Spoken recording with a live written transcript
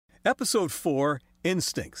Episode 4,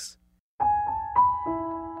 Instincts.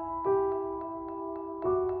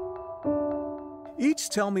 Each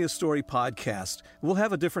Tell Me a Story podcast will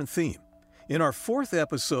have a different theme. In our 4th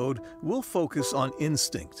episode, we'll focus on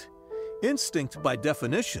instinct. Instinct, by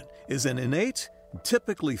definition, is an innate,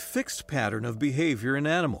 typically fixed pattern of behavior in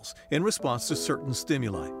animals in response to certain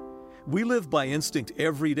stimuli. We live by instinct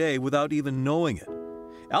every day without even knowing it.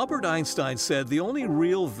 Albert Einstein said the only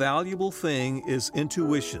real valuable thing is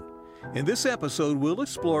intuition. In this episode, we'll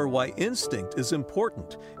explore why instinct is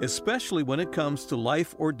important, especially when it comes to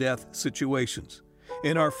life or death situations.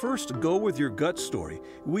 In our first Go With Your Gut story,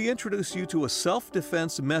 we introduce you to a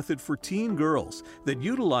self-defense method for teen girls that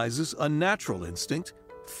utilizes a natural instinct,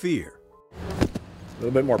 fear. A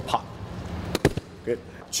little bit more pop. Good.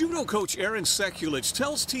 Judo coach Aaron Sekulich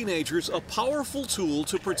tells teenagers a powerful tool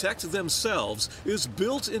to protect themselves is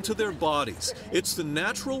built into their bodies. It's the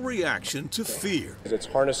natural reaction to fear. It's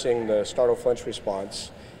harnessing the startle-flinch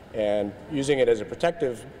response and using it as a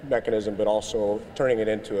protective mechanism, but also turning it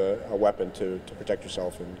into a weapon to protect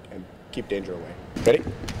yourself and keep danger away. Ready?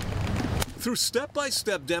 Through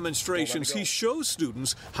step-by-step demonstrations, he shows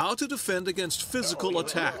students how to defend against physical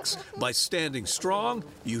attacks by standing strong,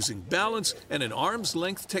 using balance, and an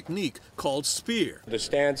arm's-length technique called spear. The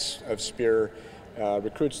stance of spear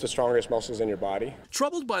recruits the strongest muscles in your body.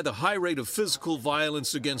 Troubled by the high rate of physical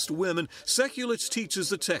violence against women, Sekulich teaches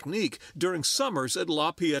the technique during summers at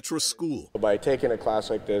La Pietra School. By taking a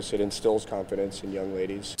class like this, it instills confidence in young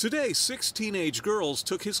ladies. Today, 6 teenage girls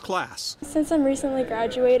took his class. Since I'm recently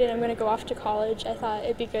graduated, I'm going to go off to college. I thought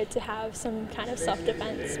it'd be good to have some kind of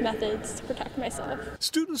self-defense methods to protect myself.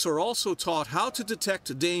 Students are also taught how to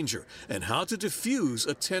detect danger and how to diffuse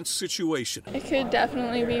a tense situation. It could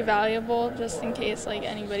definitely be valuable just in case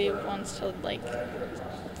anybody wants to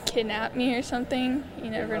kidnap me or something. You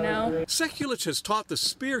never know. Sekulich has taught the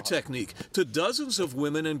spear technique to dozens of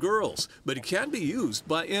women and girls, but it can be used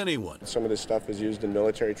by anyone. Some of this stuff is used in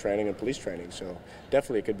military training and police training, so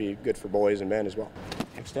definitely it could be good for boys and men as well.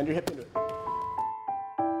 Extend your hip into it.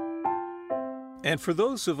 And for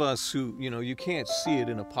those of us who, you can't see it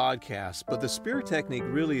in a podcast, but the spear technique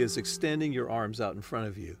really is extending your arms out in front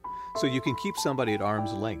of you so you can keep somebody at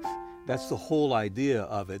arm's length. That's the whole idea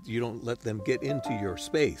of it. You don't let them get into your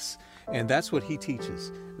space. And that's what he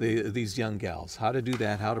teaches these young gals, how to do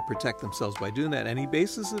that, how to protect themselves by doing that. And he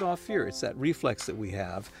bases it off fear. It's that reflex that we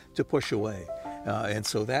have to push away. And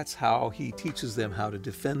so that's how he teaches them how to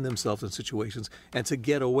defend themselves in situations and to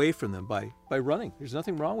get away from them by running. There's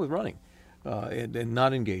nothing wrong with running and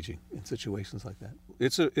not engaging in situations like that.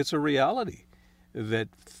 It's a reality that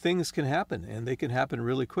things can happen, and they can happen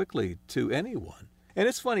really quickly to anyone. And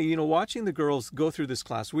it's funny, watching the girls go through this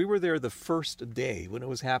class. We were there the first day when it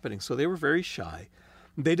was happening, so they were very shy.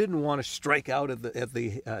 They didn't want to strike out at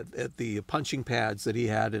the punching pads that he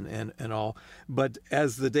had and all. But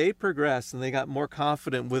as the day progressed and they got more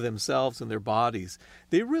confident with themselves and their bodies,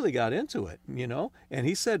 they really got into it, And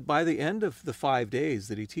he said by the end of the 5 days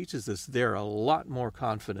that he teaches this, they're a lot more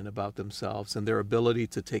confident about themselves and their ability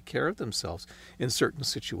to take care of themselves in certain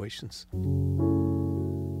situations.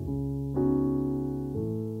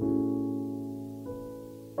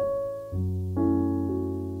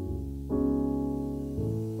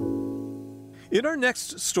 In our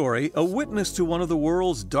next story, a witness to one of the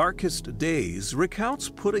world's darkest days recounts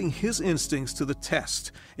putting his instincts to the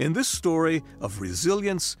test in this story of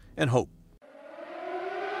resilience and hope.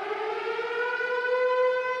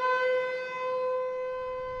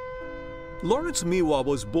 Lawrence Miwa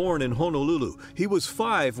was born in Honolulu. He was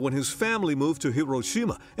 5 when his family moved to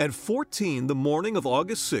Hiroshima, and 14 the morning of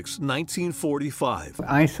August 6, 1945.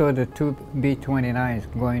 I saw the 2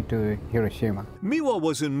 B-29s going to Hiroshima. Miwa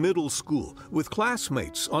was in middle school with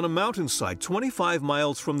classmates on a mountainside 25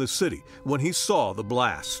 miles from the city when he saw the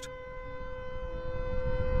blast.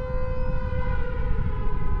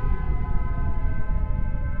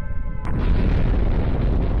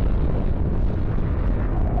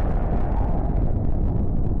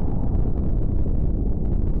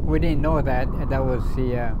 We didn't know that was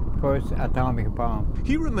the first atomic bomb.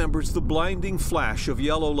 He remembers the blinding flash of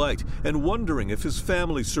yellow light and wondering if his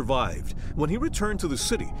family survived. When he returned to the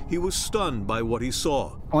city, he was stunned by what he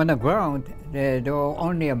saw. On the ground, there were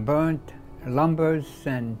only burnt lumbers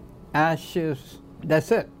and ashes.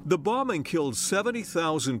 That's it. The bombing killed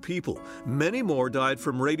 70,000 people. Many more died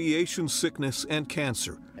from radiation sickness and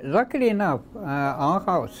cancer. Luckily enough, our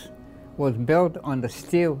house was built on the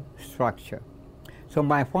steel structure. So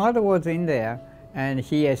my father was in there, and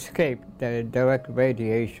he escaped the direct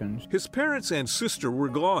radiations. His parents and sister were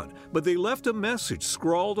gone, but they left a message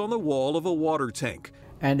scrawled on the wall of a water tank.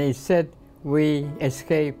 And they said, "We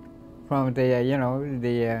escaped from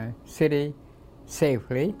the city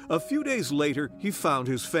safely. A few days later, he found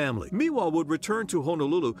his family. Miwa would return to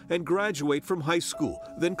Honolulu and graduate from high school,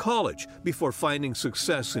 then college, before finding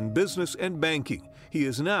success in business and banking. He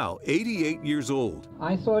is now 88 years old.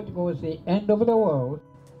 I thought it was the end of the world.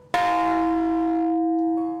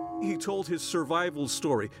 He told his survival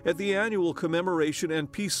story at the annual Commemoration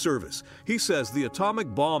and Peace Service. He says the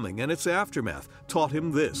atomic bombing and its aftermath taught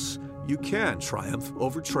him this: you can triumph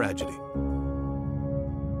over tragedy.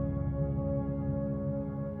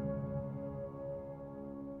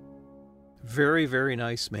 Very, very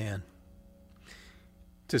nice man.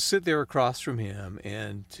 To sit there across from him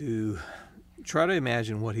and to try to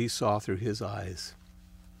imagine what he saw through his eyes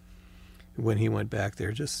when he went back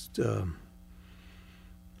there,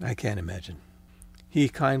 I can't imagine. He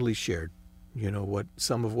kindly shared,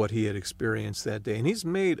 some of what he had experienced that day. And he's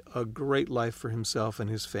made a great life for himself and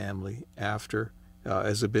his family after,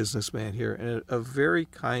 as a businessman here, and a very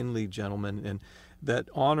kindly gentleman. And that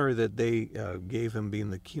honor that they gave him being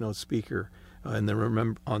the keynote speaker on the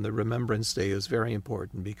Remembrance Day is very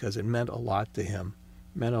important, because it meant a lot to him.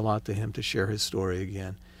 Meant a lot to him to share his story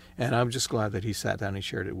again. And I'm just glad that he sat down and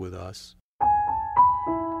shared it with us.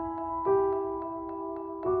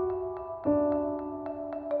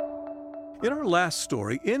 In our last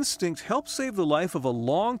story, instinct helped save the life of a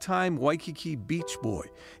longtime Waikiki beach boy.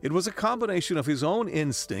 It was a combination of his own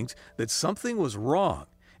instinct that something was wrong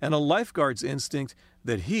and a lifeguard's instinct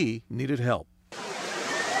that he needed help.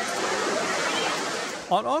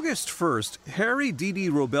 On August 1st, Harry Didi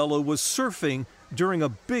Robello was surfing during a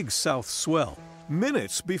big south swell,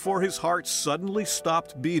 minutes before his heart suddenly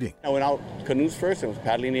stopped beating. I went out canoes first and was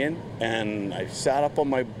paddling in, and I sat up on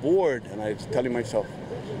my board and I was telling myself,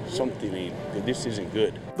 this isn't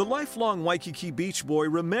good. The lifelong Waikiki beach boy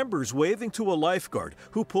remembers waving to a lifeguard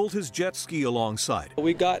who pulled his jet ski alongside.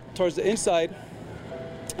 We got towards the inside,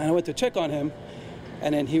 and I went to check on him,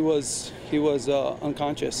 and then he was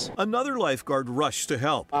unconscious. Another lifeguard rushed to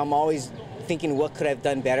help. I'm always thinking, what could I have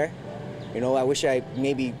done better? I wish I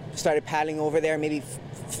maybe started paddling over there maybe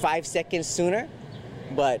 5 seconds sooner,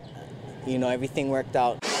 but everything worked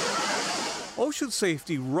out. Ocean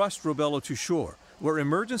Safety rushed Robello to shore, where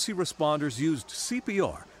emergency responders used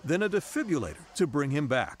CPR, then a defibrillator to bring him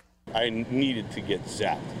back. I needed to get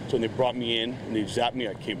zapped. So when they brought me in and they zapped me,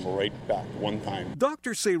 I came right back one time.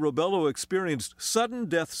 Doctors say Robello experienced sudden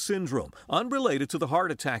death syndrome, unrelated to the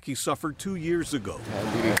heart attack he suffered 2 years ago.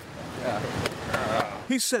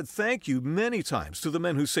 He said thank you many times to the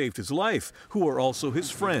men who saved his life, who are also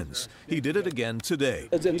his friends. He did it again today.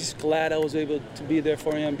 I'm just glad I was able to be there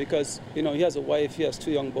for him because, he has a wife, he has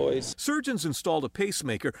 2 young boys. Surgeons installed a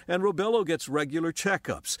pacemaker, and Robello gets regular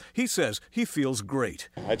checkups. He says he feels great.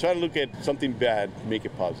 I try to look at something bad, make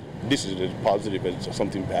it positive. This is as positive as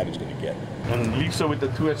something bad is going to get. And Lisa with the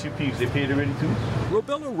 2 SUPs, they paid already too?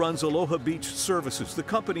 Robello runs Aloha Beach Services, the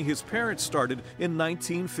company his parents started in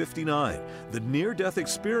 1959. The near-death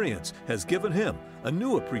experience has given him a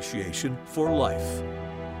new appreciation for life.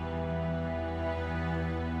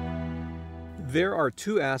 There are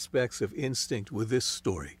 2 aspects of instinct with this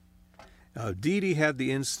story. Didi had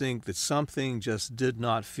the instinct that something just did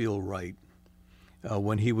not feel right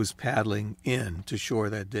when he was paddling in to shore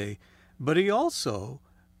that day. But he also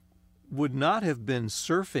would not have been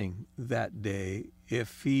surfing that day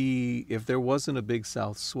if there wasn't a big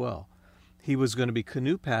south swell. He was going to be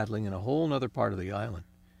canoe paddling in a whole other part of the island.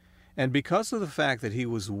 And because of the fact that he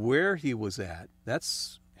was where he was at,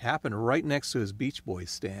 that's happened right next to his Beach Boys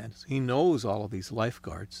stand. He knows all of these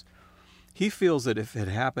lifeguards. He feels that if it had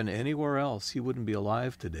happened anywhere else, he wouldn't be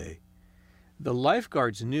alive today. The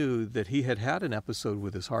lifeguards knew that he had had an episode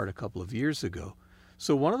with his heart a couple of years ago.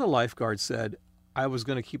 So one of the lifeguards said, I was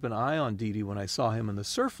going to keep an eye on Didi when I saw him in the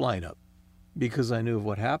surf lineup, because I knew of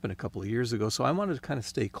what happened a couple of years ago. So I wanted to kind of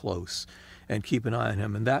stay close and keep an eye on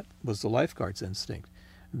him. And that was the lifeguard's instinct,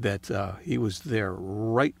 that he was there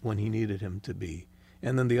right when he needed him to be.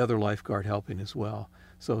 And then the other lifeguard helping as well.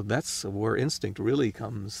 So that's where instinct really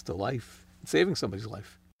comes to life, saving somebody's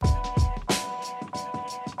life.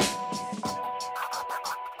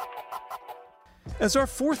 As our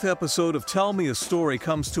 4th episode of Tell Me a Story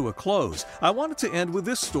comes to a close, I wanted to end with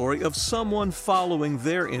this story of someone following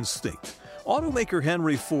their instinct. Automaker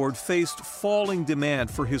Henry Ford faced falling demand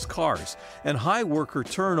for his cars and high worker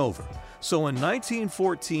turnover. So in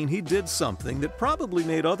 1914, he did something that probably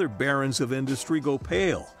made other barons of industry go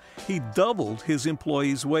pale. He doubled his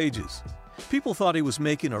employees' wages. People thought he was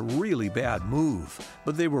making a really bad move,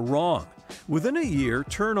 but they were wrong. Within a year,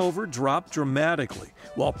 turnover dropped dramatically,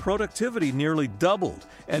 while productivity nearly doubled,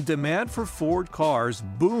 and demand for Ford cars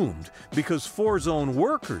boomed because Ford's own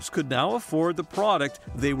workers could now afford the product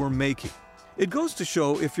they were making. It goes to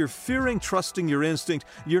show if you're fearing trusting your instinct,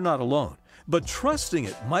 you're not alone. But trusting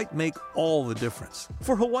it might make all the difference.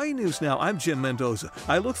 For Hawaii News Now, I'm Jim Mendoza.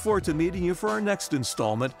 I look forward to meeting you for our next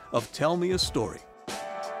installment of Tell Me a Story.